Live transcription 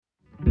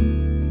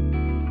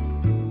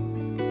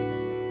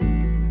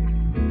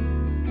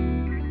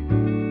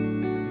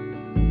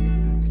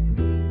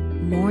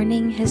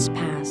morning has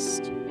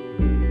passed.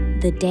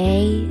 The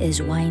day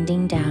is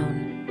winding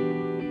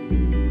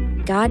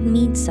down. God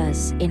meets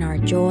us in our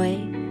joy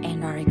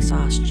and our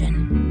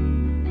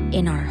exhaustion,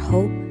 in our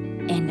hope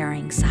and our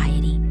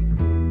anxiety.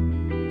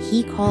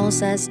 He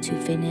calls us to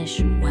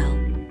finish well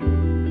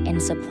and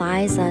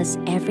supplies us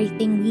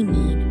everything we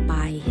need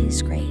by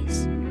His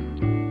grace.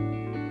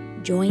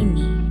 Join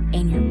me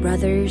and your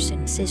brothers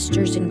and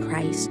sisters in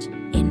Christ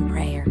in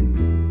prayer.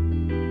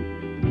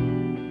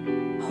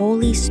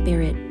 Holy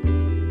Spirit,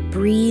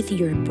 breathe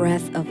your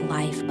breath of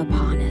life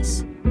upon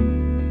us.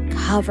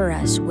 Cover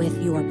us with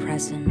your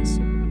presence.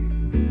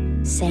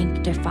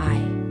 Sanctify,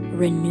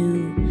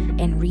 renew,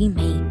 and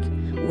remake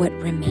what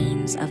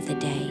remains of the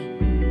day.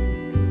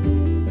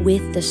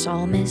 With the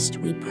psalmist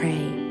we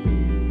pray,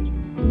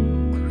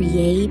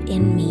 create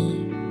in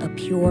me a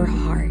pure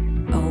heart,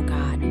 O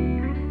God,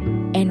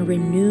 and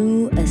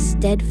renew a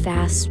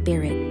steadfast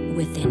spirit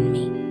within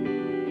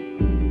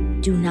me.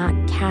 Do not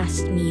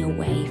cast me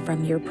away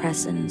from your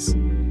presence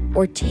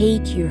or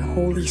take your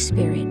Holy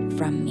Spirit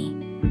from me.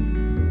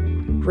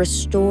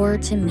 Restore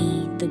to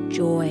me the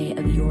joy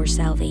of your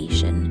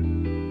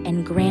salvation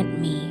and grant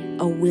me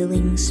a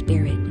willing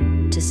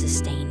spirit to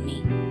sustain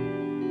me.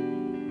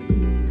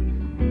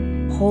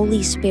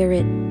 Holy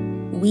Spirit,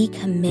 we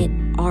commit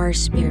our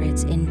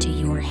spirits into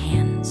your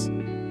hands.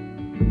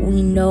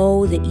 We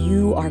know that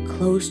you are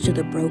close to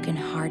the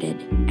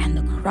brokenhearted and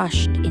the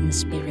crushed in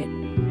spirit.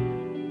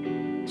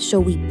 So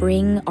we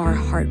bring our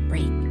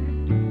heartbreak,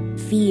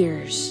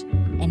 fears,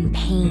 and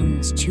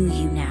pains to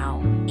you now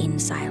in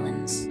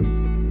silence.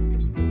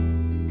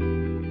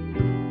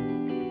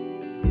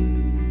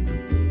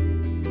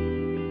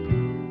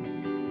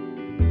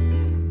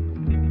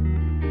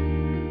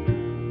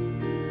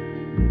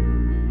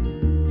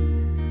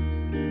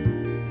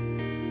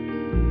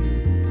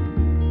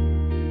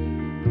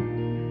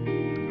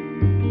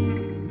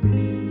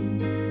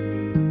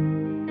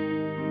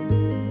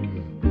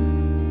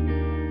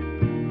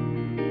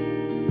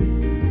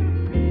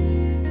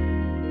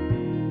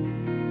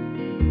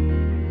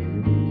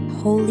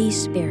 Holy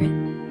Spirit,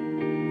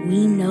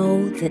 we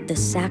know that the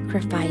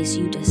sacrifice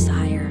you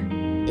desire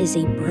is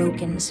a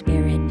broken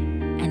spirit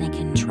and a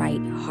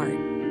contrite heart.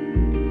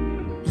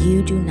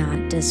 You do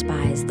not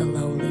despise the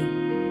lowly.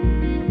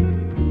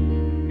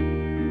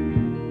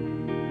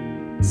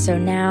 So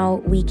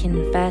now we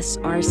confess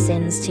our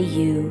sins to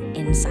you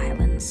in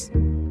silence.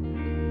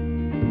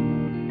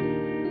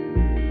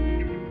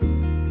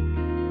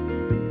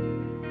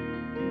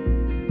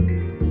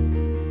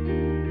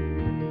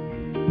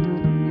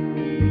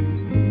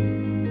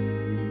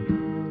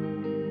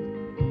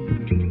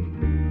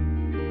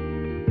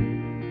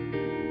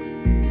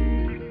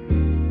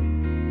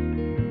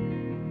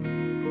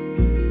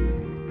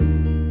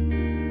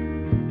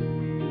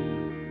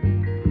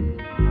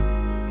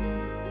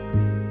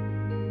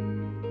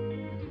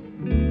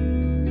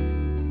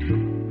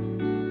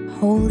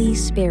 Holy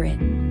Spirit,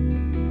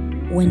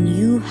 when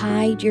you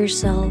hide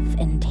yourself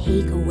and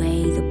take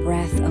away the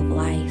breath of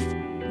life,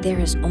 there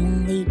is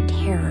only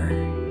terror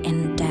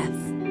and death.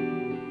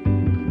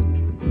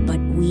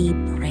 But we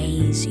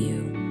praise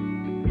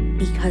you,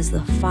 because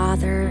the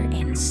Father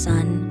and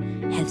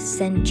Son have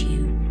sent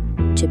you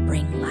to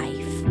bring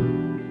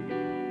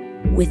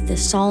life. With the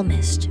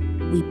psalmist,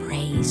 we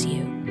praise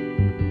you.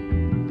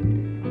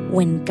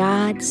 When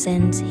God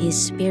sends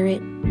His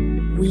Spirit,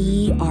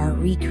 we are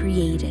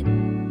recreated.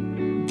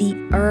 The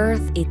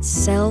earth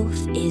itself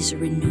is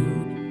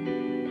renewed.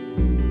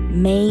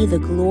 May the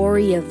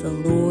glory of the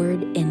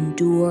Lord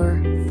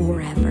endure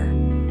forever.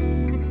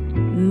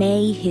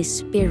 May His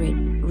Spirit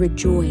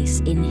rejoice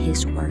in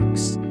His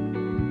works.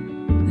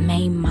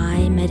 May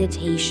my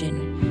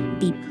meditation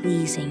be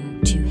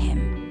pleasing to Him.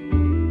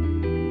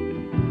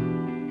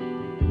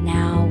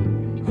 Now,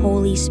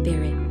 Holy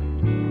Spirit,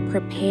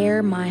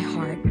 prepare my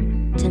heart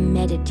to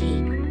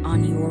meditate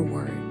on your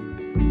word.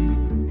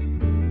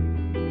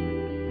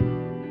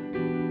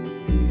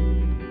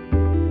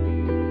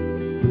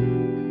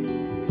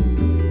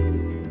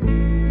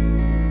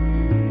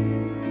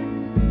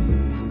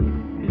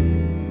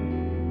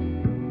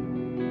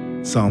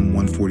 Psalm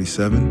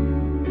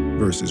 147,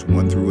 verses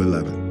 1 through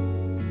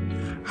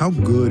 11. How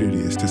good it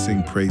is to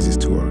sing praises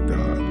to our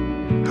God.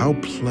 How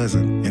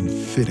pleasant and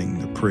fitting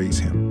to praise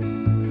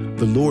Him.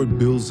 The Lord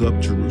builds up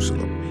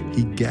Jerusalem.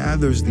 He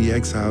gathers the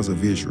exiles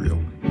of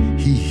Israel.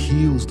 He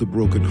heals the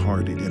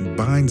brokenhearted and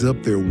binds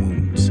up their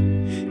wounds.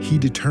 He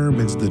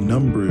determines the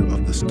number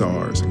of the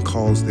stars and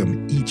calls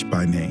them each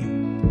by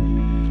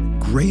name.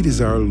 Great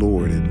is our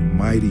Lord and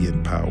mighty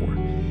in power.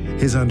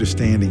 His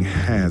understanding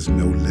has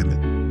no limit.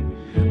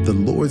 The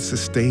Lord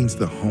sustains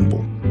the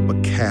humble,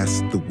 but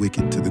casts the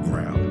wicked to the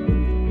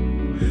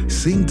ground.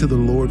 Sing to the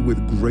Lord with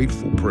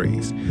grateful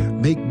praise.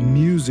 Make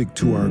music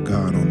to our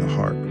God on the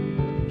harp.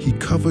 He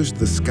covers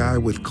the sky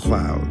with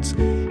clouds.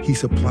 He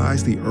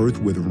supplies the earth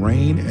with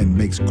rain and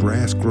makes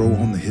grass grow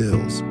on the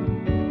hills.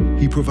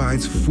 He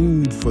provides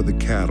food for the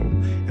cattle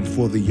and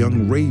for the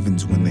young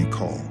ravens when they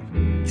call.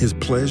 His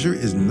pleasure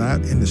is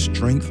not in the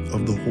strength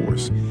of the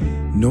horse,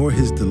 nor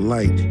his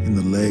delight in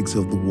the legs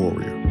of the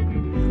warrior.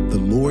 The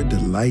Lord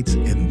delights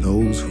in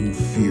those who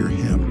fear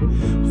him,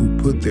 who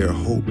put their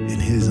hope in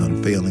his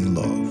unfailing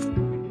love.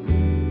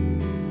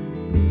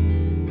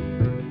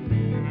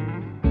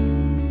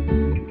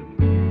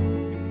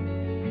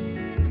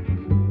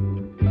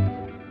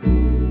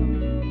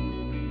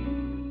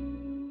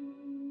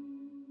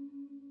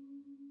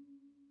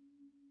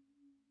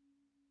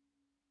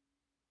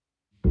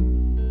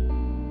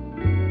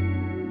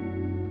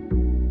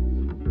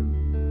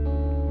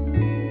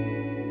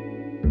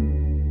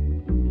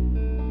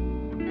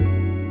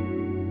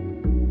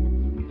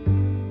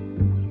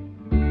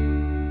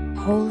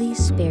 Holy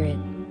Spirit,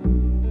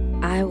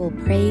 I will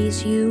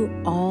praise you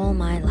all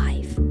my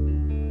life.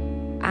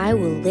 I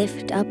will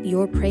lift up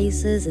your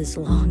praises as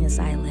long as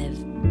I live.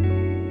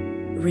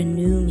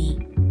 Renew me,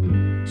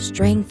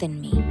 strengthen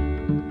me,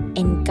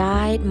 and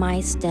guide my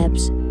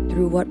steps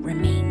through what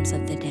remains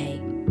of the day.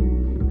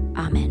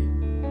 Amen.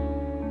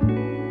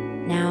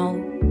 Now,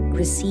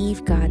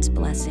 receive God's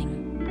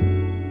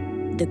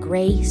blessing. The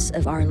grace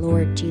of our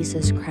Lord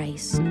Jesus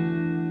Christ,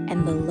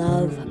 and the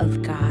love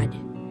of God,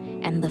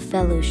 and the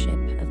fellowship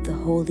of the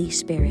Holy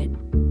Spirit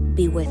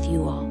be with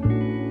you all.